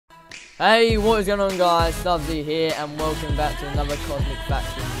Hey, what is going on, guys? Stubbsy here, and welcome back to another Cosmic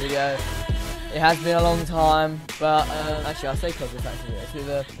Faction video. It has been a long time, but actually, I say Cosmic Faction video. It's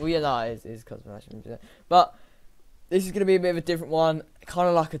either, well, yeah, no, it is Cosmic Faction video. But this is going to be a bit of a different one, kind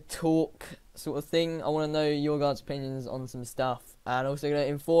of like a talk sort of thing. I want to know your guys' opinions on some stuff, and also going to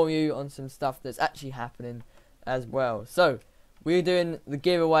inform you on some stuff that's actually happening as well. So we're doing the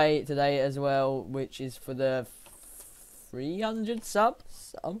giveaway today as well, which is for the 300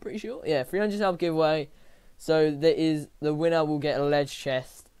 subs, I'm pretty sure. Yeah, 300 sub giveaway. So the winner will get a ledge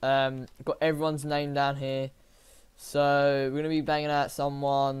chest. Got everyone's name down here. So we're gonna be banging out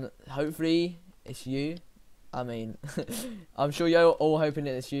someone. Hopefully it's you. I mean, I'm sure you're all hoping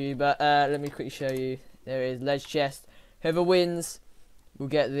that it's you. But let me quickly show you. There is ledge chest. Whoever wins will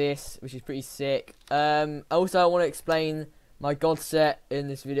get this, which is pretty sick. Also, I want to explain my god set in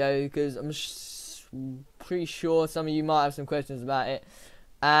this video because I'm pretty sure some of you might have some questions about it.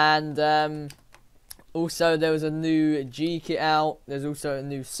 And also there was a new G kit out. There's also a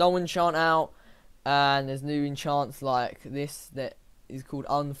new soul enchant out, and there's new enchants like this that is called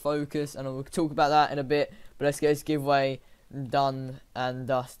unfocus, and we'll talk about that in a bit. But let's get this giveaway done and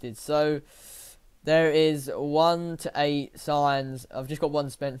dusted. So there is 1 to 8 signs. I've just got 1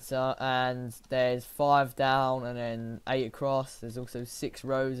 Spencer, and there's 5 down and then 8 across. There's also 6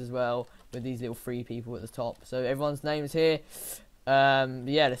 rows as well with these little 3 people at the top. So everyone's name's here.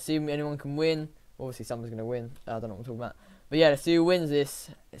 Yeah, let's see if anyone can win. Obviously someone's going to win. I don't know what I'm talking about. But yeah, let's see who wins this.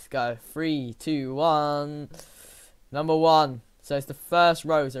 Let's go. 3, 2, 1. Number 1. So it's the first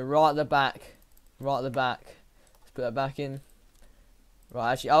row, so right at the back. Right at the back. Let's put that back in.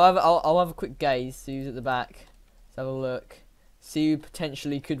 Right, actually, I'll have a quick gaze, see who's at the back. Let's have a look. See who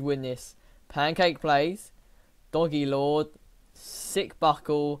potentially could win this. Pancake Plays, Doggy Lord, Sick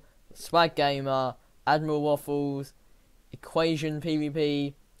Buckle, Swag Gamer, Admiral Waffles, Equation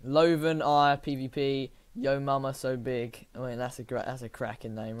PvP, Loven Eye PvP, Yo Mama So Big. I mean, that's a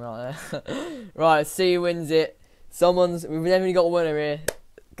cracking name right there. Right, let's see who wins it. We've definitely got a winner here.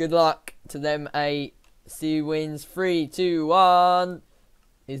 Good luck to them 8. See who wins. 3, 2, 1.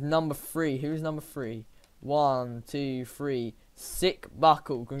 Is number 3. Who's number 3? 1, 2, 3. Sick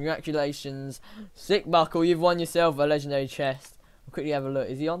Buckle. Congratulations, Sick Buckle. You've won yourself a legendary chest. I'll quickly have a look.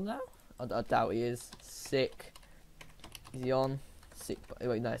 Is he on now? I doubt he is. Sick. Is he on? Sick.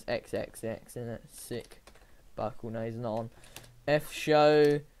 Wait, no, it's XXX, isn't it? Sick Buckle. No, he's not on. F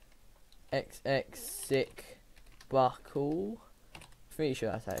show. XX Sick Buckle. Pretty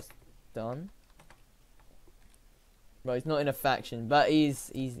sure that's how it's done. Right, he's not in a faction, but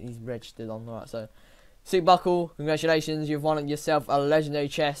he's registered on. Right, so Sick Buckle, congratulations, you've won yourself a legendary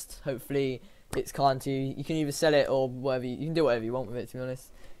chest. Hopefully it's kind to you. You can either sell it or whatever. You can do whatever you want with it, to be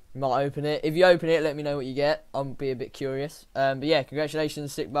honest. You might open it. If you open it, let me know what you get. I'll be a bit curious. But yeah,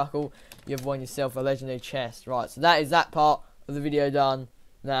 congratulations, Sick Buckle. You've won yourself a legendary chest. Right, so that is that part of the video done.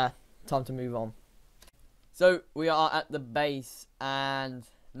 Nah, time to move on. So we are at the base, and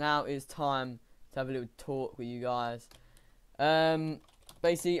now it's time to have a little talk with you guys.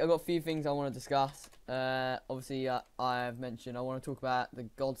 Basically, I've got a few things I want to discuss. Obviously, I have mentioned I want to talk about the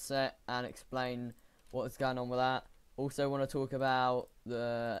God set and explain what's going on with that. Also, want to talk about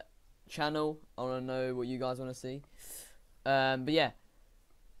the channel. I want to know what you guys want to see. But yeah,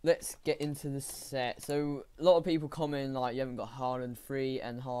 let's get into the set. So a lot of people comment like you haven't got hardened 3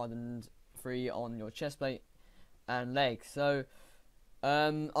 and hardened 3 on your chest plate and legs. So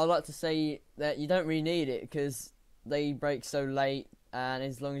I'd like to say that you don't really need it because they break so late, and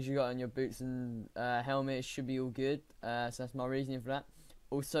as long as you got on your boots and helmet, it should be all good. So that's my reasoning for that.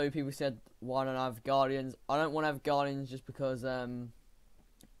 Also, people said, why don't I have guardians? I don't want to have guardians just because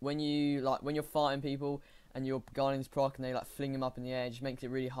when you're fighting people and your guardians proc and they like fling them up in the air, it just makes it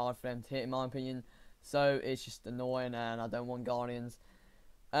really hard for them to hit, in my opinion. So it's just annoying, and I don't want guardians.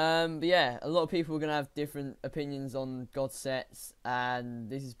 But yeah, a lot of people are gonna have different opinions on god sets, and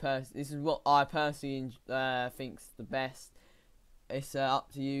this is what I personally think's the best. It's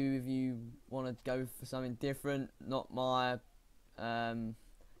up to you if you want to go for something different. Not my. I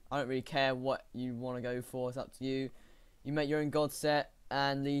don't really care what you want to go for. It's up to you. You make your own god set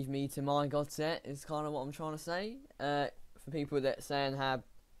and leave me to my god set. Is kind of what I'm trying to say. For people that saying how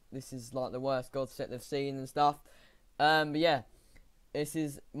this is like the worst god set they've seen and stuff. But yeah. This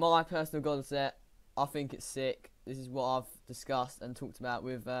is my personal god set. I think it's sick. This is what I've discussed and talked about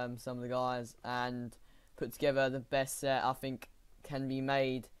with some of the guys, and put together the best set I think can be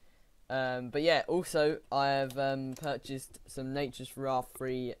made. But yeah, also I have purchased some Nature's Giraffe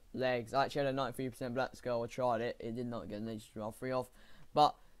 3 legs. I actually had a 93% black skull. I tried it. It did not get a Nature's Giraffe 3 off.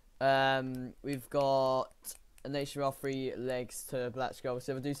 But we've got and they should have 3 legs to black scrolls.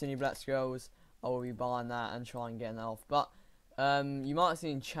 So if I do see any black scrolls, I will be buying that and try and getting that off. But you might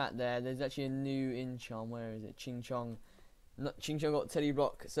see in chat there's actually a new enchant. Where is it? Ching Chong. Ching Chong got Teddy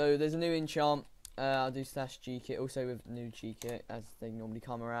Block. So there's a new enchant. I'll do slash G kit also with new G kit as they normally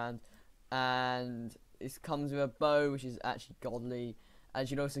come around, and it comes with a bow which is actually godly, and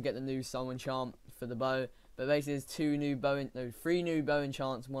you can also get the new soul enchant for the bow. But basically there's 3 new bow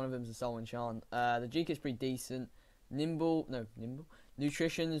enchants. One of them's a soul enchant. The G kit's pretty decent.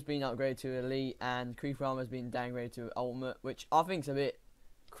 Nutrition has been upgraded to elite, and creeper armor has been downgraded to ultimate, which I think's a bit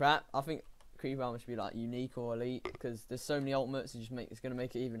crap. I think creeper armor should be like unique or elite, because there's so many ultimates. It's going to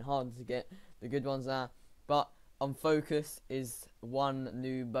make it even harder to get the good ones there. But on focus is 1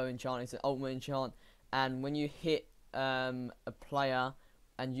 new bow enchant. It's an ultimate enchant, and when you hit a player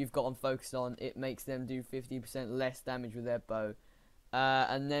and you've got on focus on, it makes them do 50% less damage with their bow.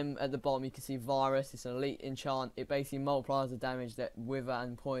 And then at the bottom you can see Virus. It's an elite enchant. It basically multiplies the damage that Wither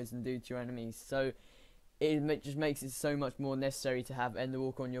and Poison do to your enemies. So it just makes it so much more necessary to have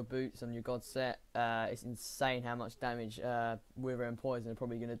Enderwalker on your boots, on your god set. It's insane how much damage Wither and Poison are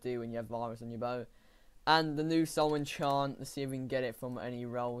probably going to do when you have Virus on your bow. And the new soul enchant, let's see if we can get it from any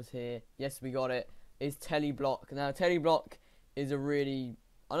rolls here. Yes, we got it. Is Teleblock. Now Teleblock is a really,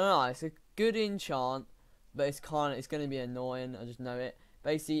 I don't know, it's a good enchant, but it's going to be annoying. I just know it.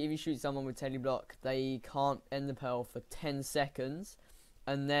 Basically, if you shoot someone with Teleblock, they can't end the pearl for 10 seconds,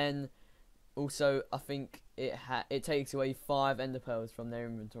 and then also I think it takes away 5 ender pearls from their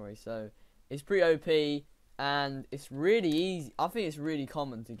inventory. So it's pretty OP, and it's really easy. I think it's really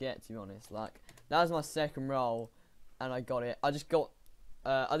common to get, to be honest. Like, that was my second roll, and I got it. I just got,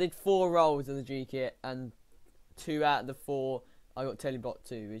 I did 4 rolls of the G kit, and 2 out of the 4 I got Teleblock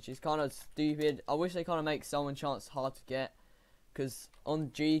 2, which is kind of stupid. I wish they kind of make soul enchants hard to get, because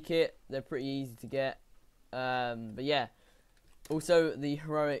on G kit they're pretty easy to get. But yeah, also the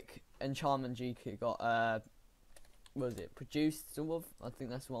heroic enchantment G kit got what was it, produced, sort of? I think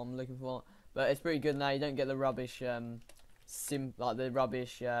that's what I'm looking for. But it's pretty good now. You don't get the rubbish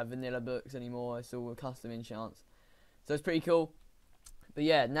vanilla books anymore. It's all custom enchants, so it's pretty cool. But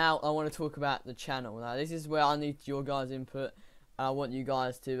yeah, now I want to talk about the channel. Now this is where I need your guys' input. I want you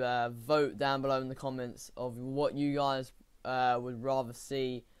guys to vote down below in the comments of what you guys would rather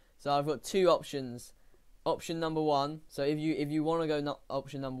see. So I've got 2 options. Option number 1. So if you want to go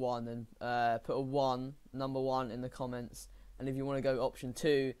option number 1, then put a number 1 in the comments. And if you want to go option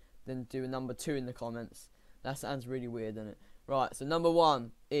 2, then do a number 2 in the comments. That sounds really weird, doesn't it? Right. So number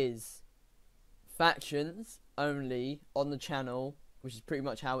 1 is factions only on the channel, which is pretty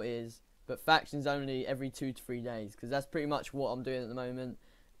much how it is. But factions only every 2 to 3 days, because that's pretty much what I'm doing at the moment.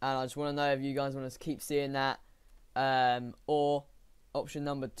 And I just want to know if you guys want to keep seeing that. Or option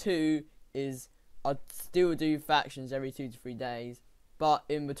number 2 is I'd still do factions every 2 to 3 days, but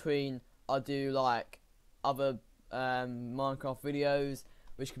in between I do like other Minecraft videos,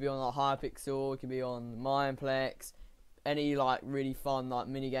 which could be on like Hypixel, it could be on Mineplex, any like really fun like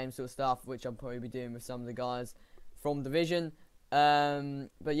mini game sort of stuff, which I'll probably be doing with some of the guys from Division.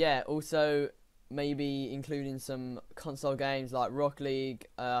 But yeah, also maybe including some console games like Rocket League.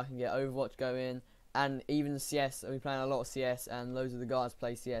 I can get Overwatch going, and even CS. I'll be playing a lot of CS, and loads of the guys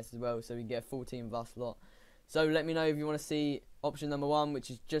play CS as well, so we get a full team of us a lot. So let me know if you want to see option number 1, which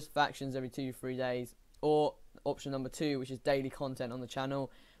is just factions every 2 to 3 days, or option number 2, which is daily content on the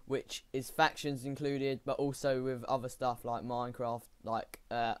channel, which is factions included, but also with other stuff like Minecraft, like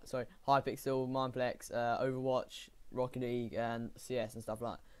Hypixel, Mineplex, Overwatch, Rocket League, and CS and stuff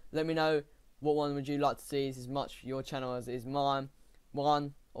like that. Let me know what one would you like to see. This is much your channel as it is mine.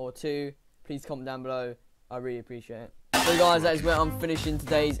 1 or 2, please comment down below. I really appreciate it. So guys, that is where I'm finishing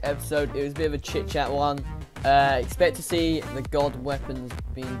today's episode. It was a bit of a chit chat one. Expect to see the god weapons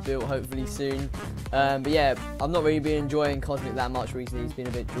being built hopefully soon. But yeah, I've not really been enjoying Cosmic that much recently. It's been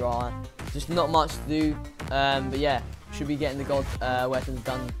a bit dry, just not much to do. But yeah, should be getting the god weapons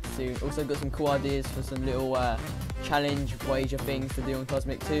done soon. Also got some cool ideas for some little challenge wager things to do on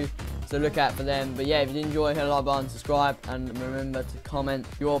Cosmic too, so look out for them. But yeah, if you did enjoy, hit a like button, subscribe, and remember to comment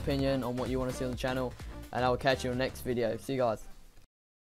your opinion on what you want to see on the channel, and I will catch you on the next video. See you guys.